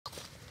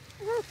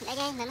Đây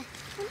đây nè.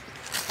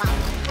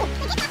 Wow.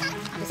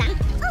 Tôi sẵn.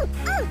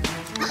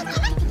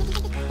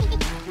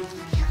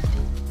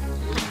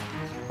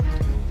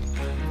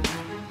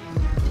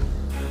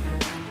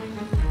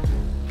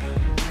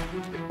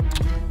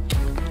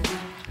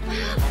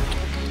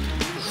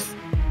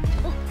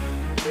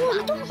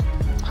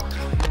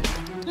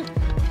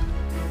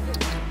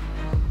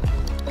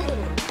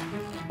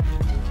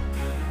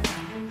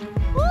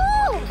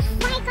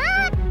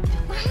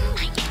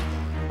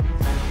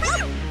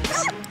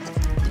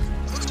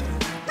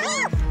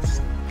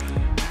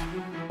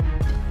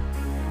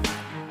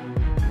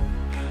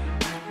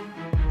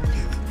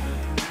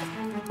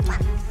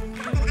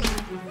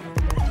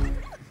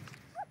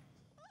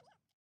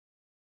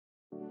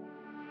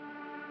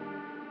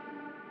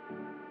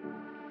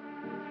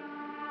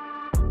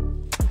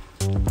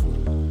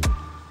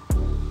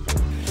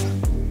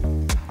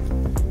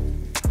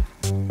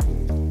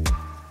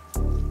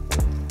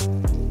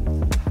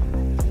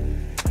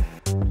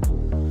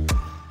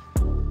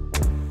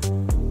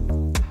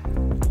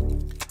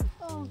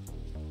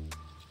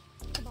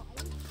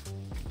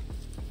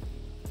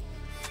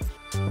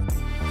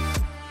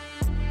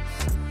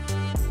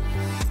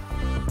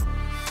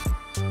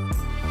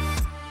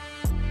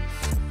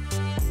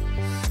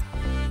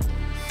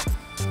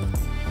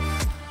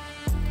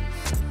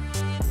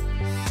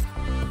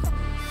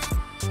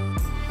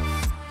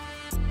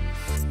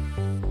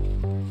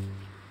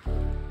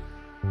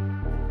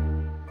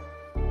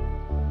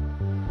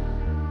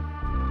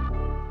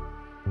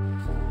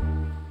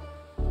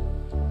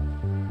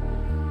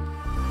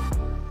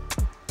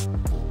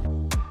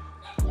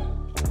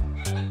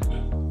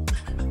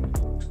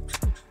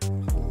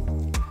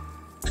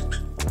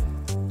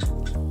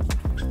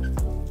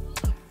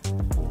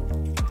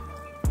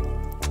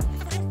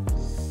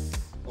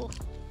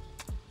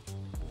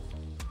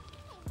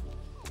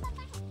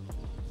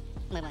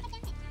 Mời mời.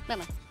 Mời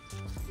mời.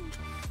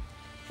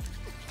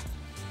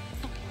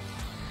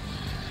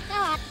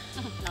 Lewat.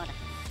 Lewat.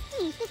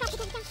 Susah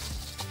itu kan.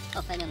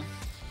 Oh, phải mời.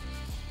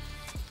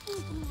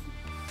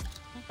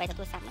 Phải thật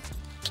tôi sẵn đó.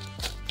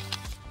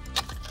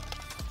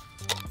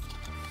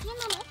 Nhớ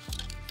mà nữa.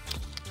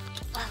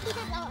 Đi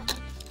thật rồi.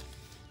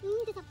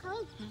 Đi thật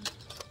thôi.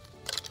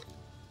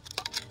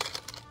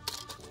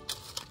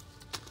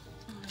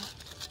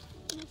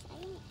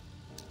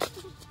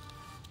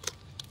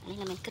 Ini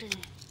là mình cưa này.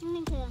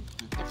 Bình thường.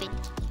 Nhập pin.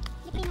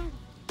 Nhập pin nào?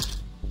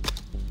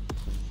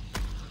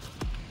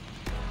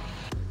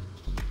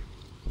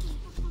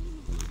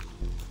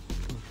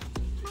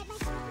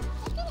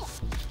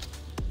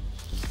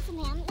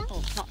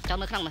 Ồ, cho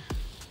mới không mà.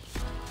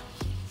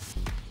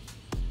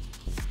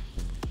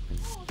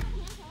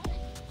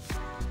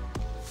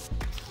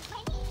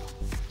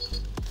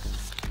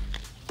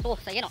 Ồ,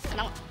 sao cái nọ,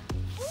 nóng.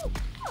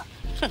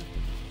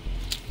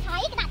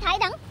 Thấy, các bạn thấy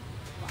đúng.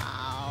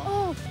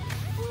 Wow.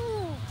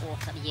 Ồ,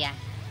 sao bây giờ?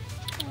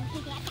 Thì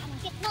giá cả một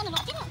chuyện ngon là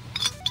một chứ.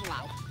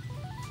 Wow.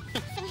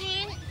 Sân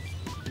han.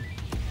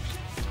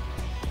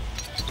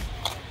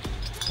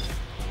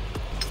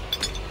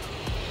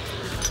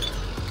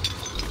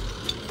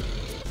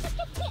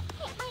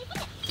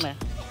 Mẹ.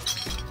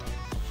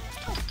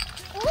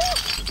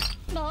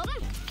 Đúng.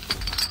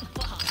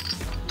 Wow.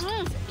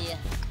 Bia.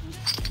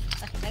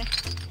 Đây.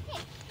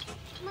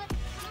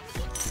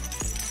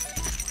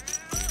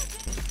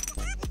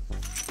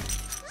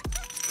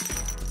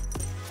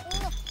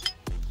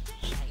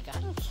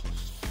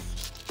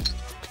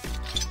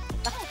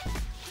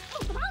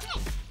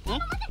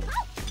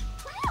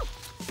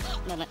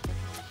 Nè,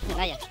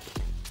 đây à?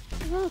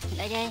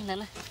 Đây đây,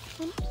 nè.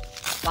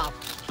 Wow.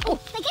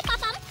 Đây cái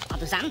tắm.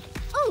 Tôi sẵn.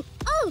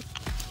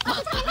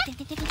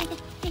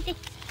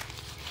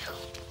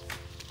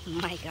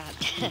 My God.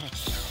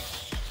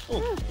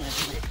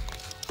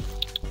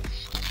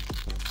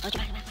 Cho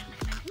ba.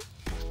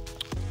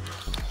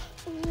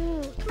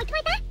 Mày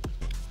coi ta.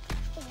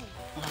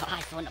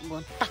 iPhone đã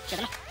muốn tắt cho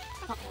nó.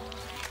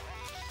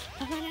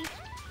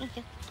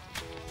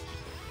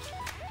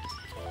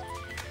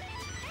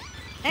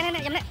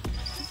 Này, nhắm này.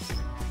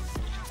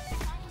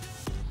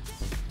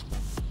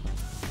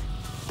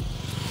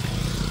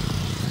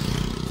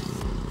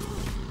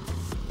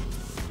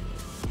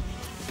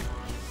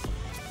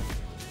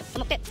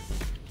 Một tiếp.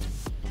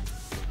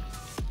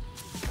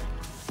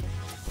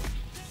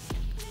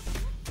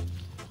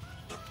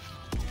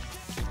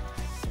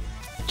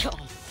 Trộn.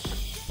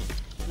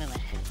 Mời mời.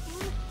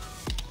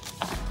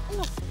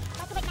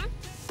 Ba cái bạch đá.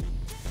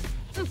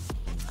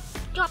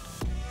 Chọt.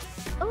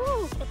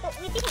 Cái bộ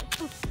như thế này.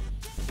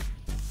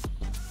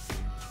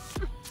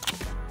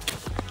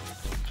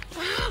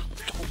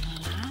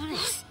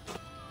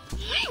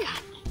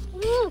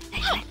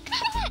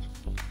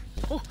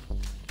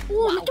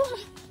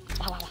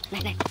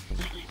 Này.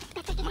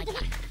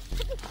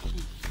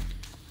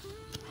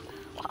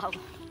 Wow.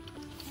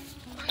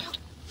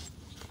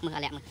 Mưa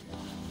lẹ mà.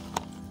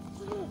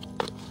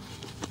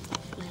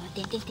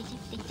 Tiền.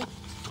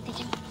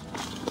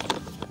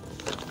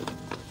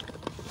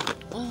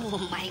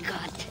 Oh my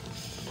God.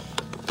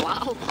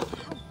 Wow.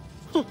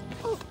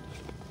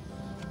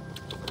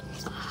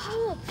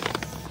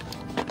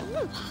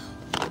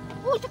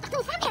 Ui, thật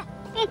thật sao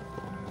nè.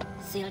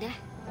 Siêu đấy.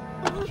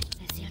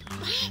 Siêu.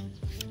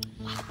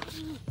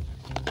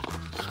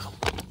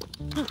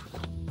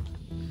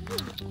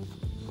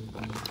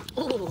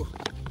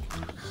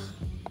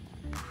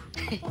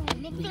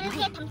 Nên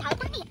siêu thầm thở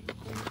tắt đi.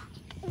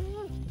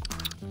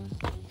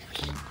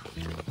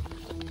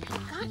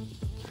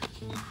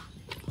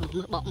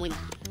 Có bọ mùi mà.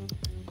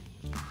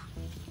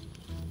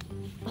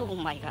 Oh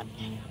my god.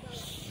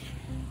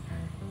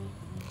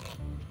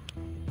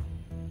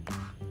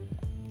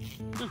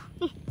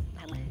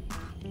 Bạn ơi.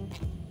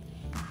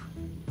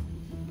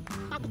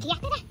 Tao bị chết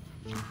đấy.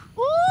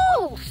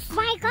 Oh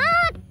my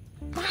god.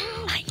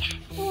 Wow. Ai da.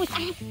 Ui sao?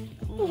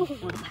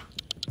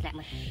 Lại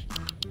mày.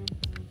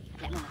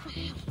 Lại mày.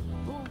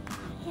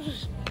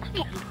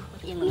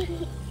 Yên mày.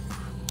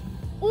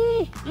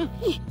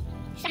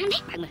 Sao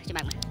đấy? Bạn mày, cho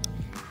bạn mày.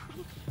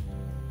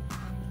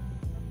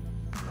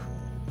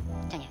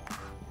 Chà nhỉ.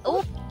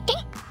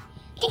 Tránh.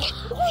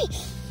 Ui.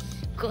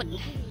 Con.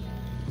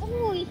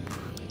 Ui.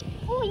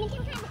 Ui, nên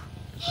theo hai.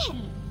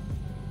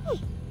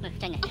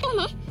 Chà nhỉ. Tôi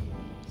mà.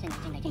 Trên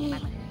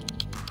này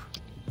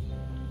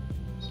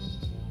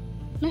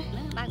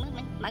bạn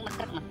mày. Bạn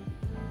trật mà.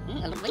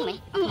 Ở lúc với mày.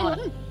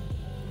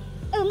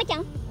 Mấy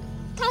chồng.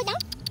 Thôi chẳng.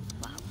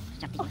 Wow,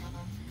 chặt tim.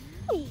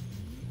 Ui.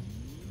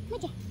 Mấy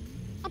chồng.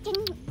 Ở trên.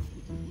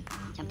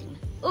 Chăm tim mà.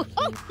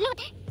 Lột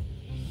á.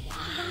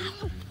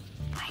 Wow.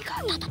 My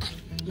god.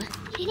 Nè.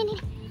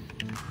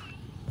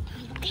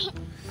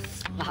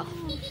 Wow.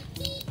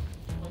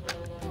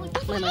 Ui,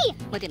 tao phải.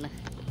 Mới tiền mà.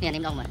 Miền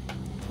em đâu mà.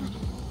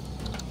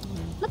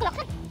 Mất cái lọc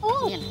hết.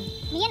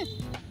 Miền.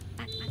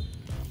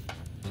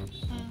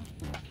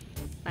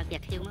 Bác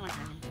Việt thiêu mất mà.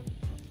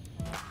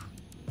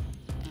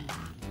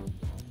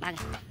 Bác.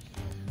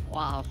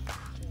 Wow.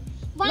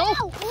 Wow.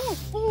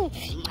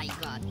 My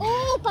god.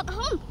 Bật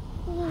không?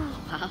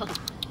 Wow.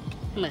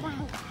 Mà.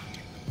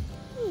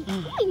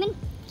 Ui, mình.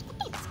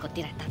 Còn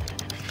tiền này.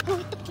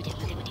 Ui,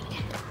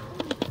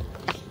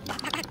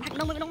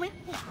 Bác đông mấy.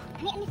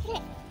 Anh sẽ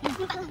lại.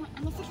 Nhưng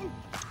anh sẽ lên.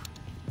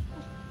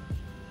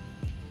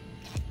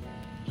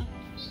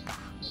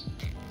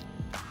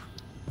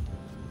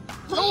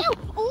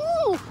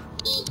 Wow.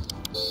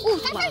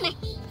 Sao này?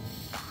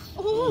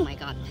 Oh my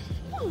god.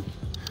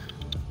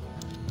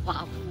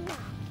 Wow.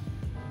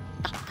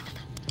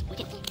 Ôi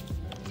chết.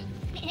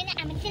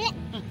 Nè, mình sẽ lên.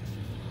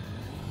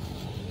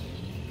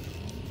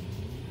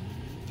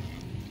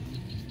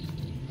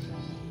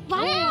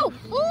 Wow.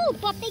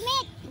 Bọt tinh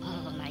mét.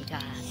 Oh my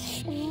god.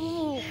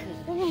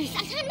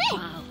 Sao đấy?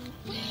 Wow.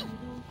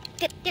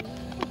 Chết.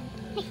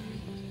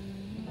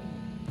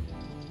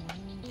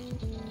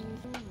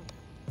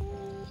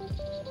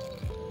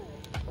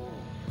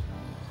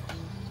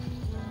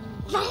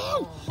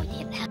 Wow. Ôi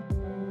chết.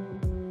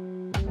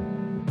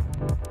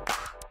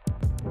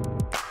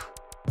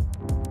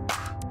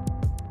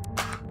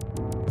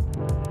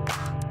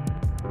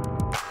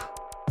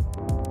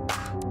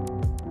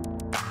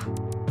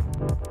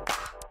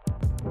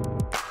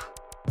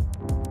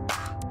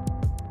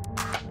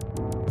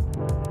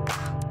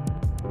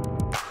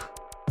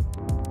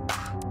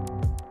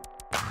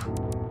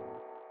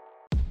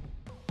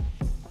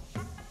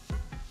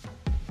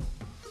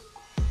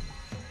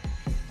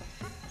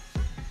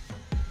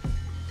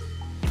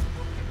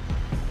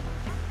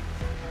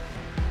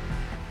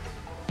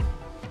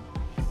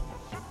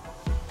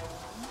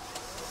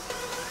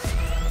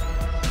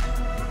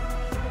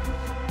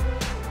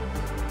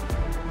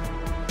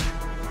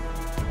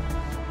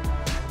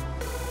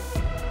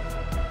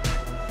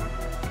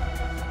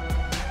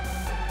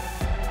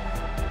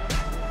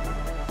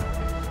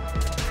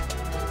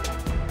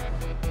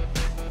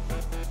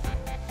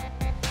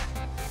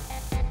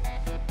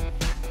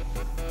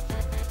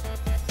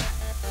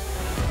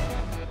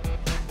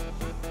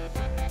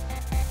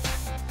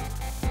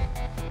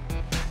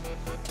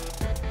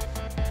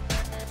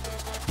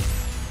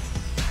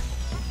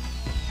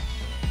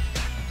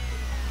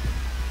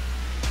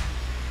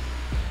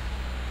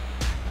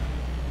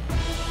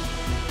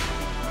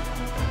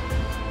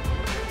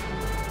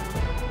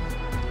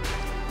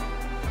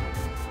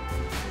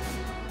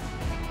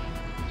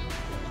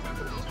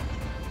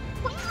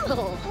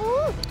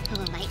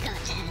 Oh my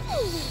god.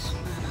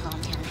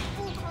 Hòm chào này.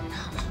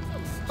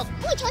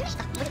 Ui trốn đi.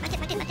 Bắt chết.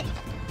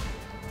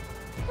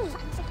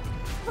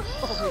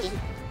 Ôi điên.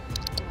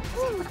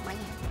 Con đọc máy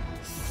nha.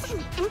 Sao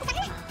này? Anh có tắt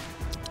đấy.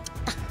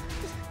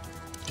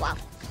 Wow.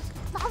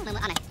 Mới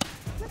ăn này.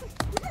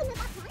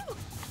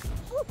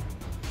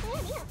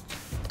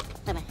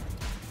 Đây mày.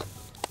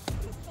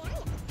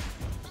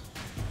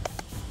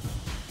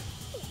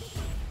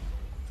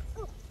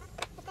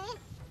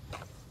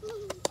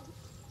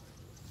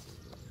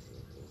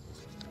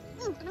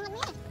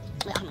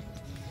 Mới ăn này.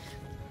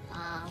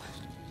 Wow.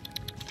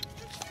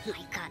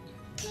 My god.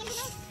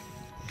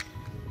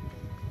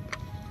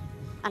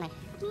 Ăn này.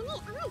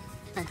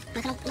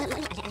 Mới không.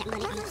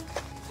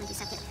 Mới chỉ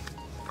sao kìa.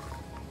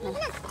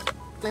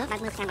 Mới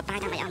đang sang đập tay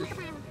đang lại ăn này.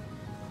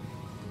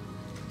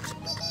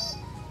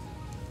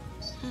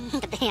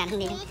 Tập tay ăn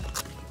đi.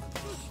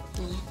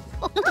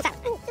 Nó có sẵn.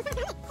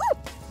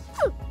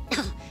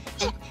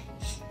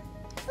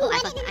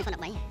 iPhone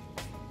 13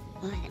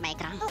 ôi bài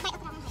còng អូបែកអ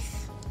ក្រង់ហើយ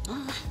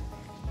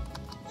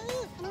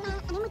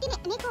អានេះមួយទៀតនេះ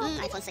នេះក៏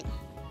iPhone 6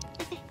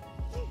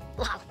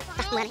 wow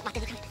តាក់មើលនេះបាត់ទៅ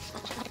ខាង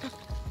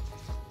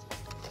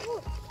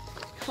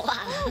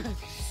wow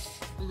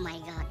oh my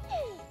god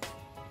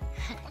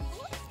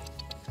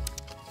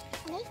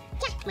នេះ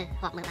ចាស់ មើល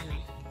ហកមើលបានណា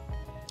យ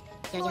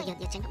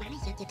កចេញក៏បានយ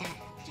កទៅ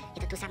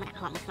ទូរស័ព្ទមកដាក់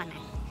ហកមើលបានណា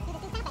ទៅ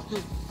ទូរស័ព្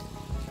ទ